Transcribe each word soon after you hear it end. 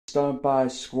stung by a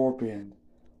scorpion.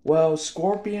 Well,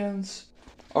 scorpions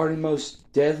are the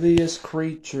most deadliest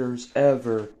creatures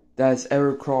ever that's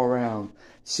ever crawled around.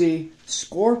 See,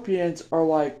 scorpions are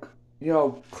like,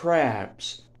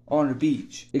 crabs on the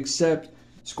beach, except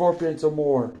scorpions are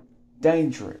more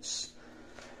dangerous.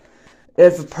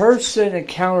 If a person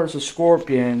encounters a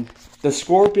scorpion, the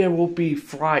scorpion will be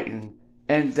frightened,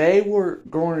 and they were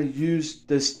going to use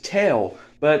this tail,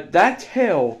 but that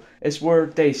tail is where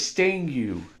they sting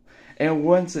you. And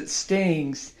once it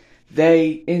stings,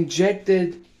 they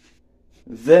injected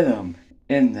venom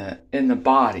in the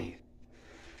body,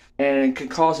 and it can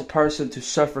cause a person to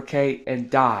suffocate and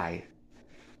die.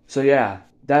 So yeah,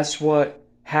 that's what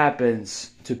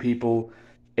happens to people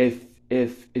if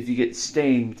you get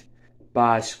stinged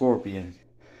by a scorpion.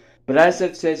 But that's it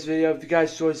for today's video. If you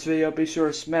guys enjoyed this video, be sure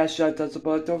to smash that thumbs up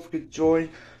button. Don't forget to join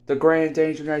the Grand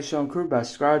Danger Night Show crew by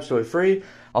subscribing. It's totally free.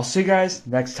 I'll see you guys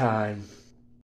next time.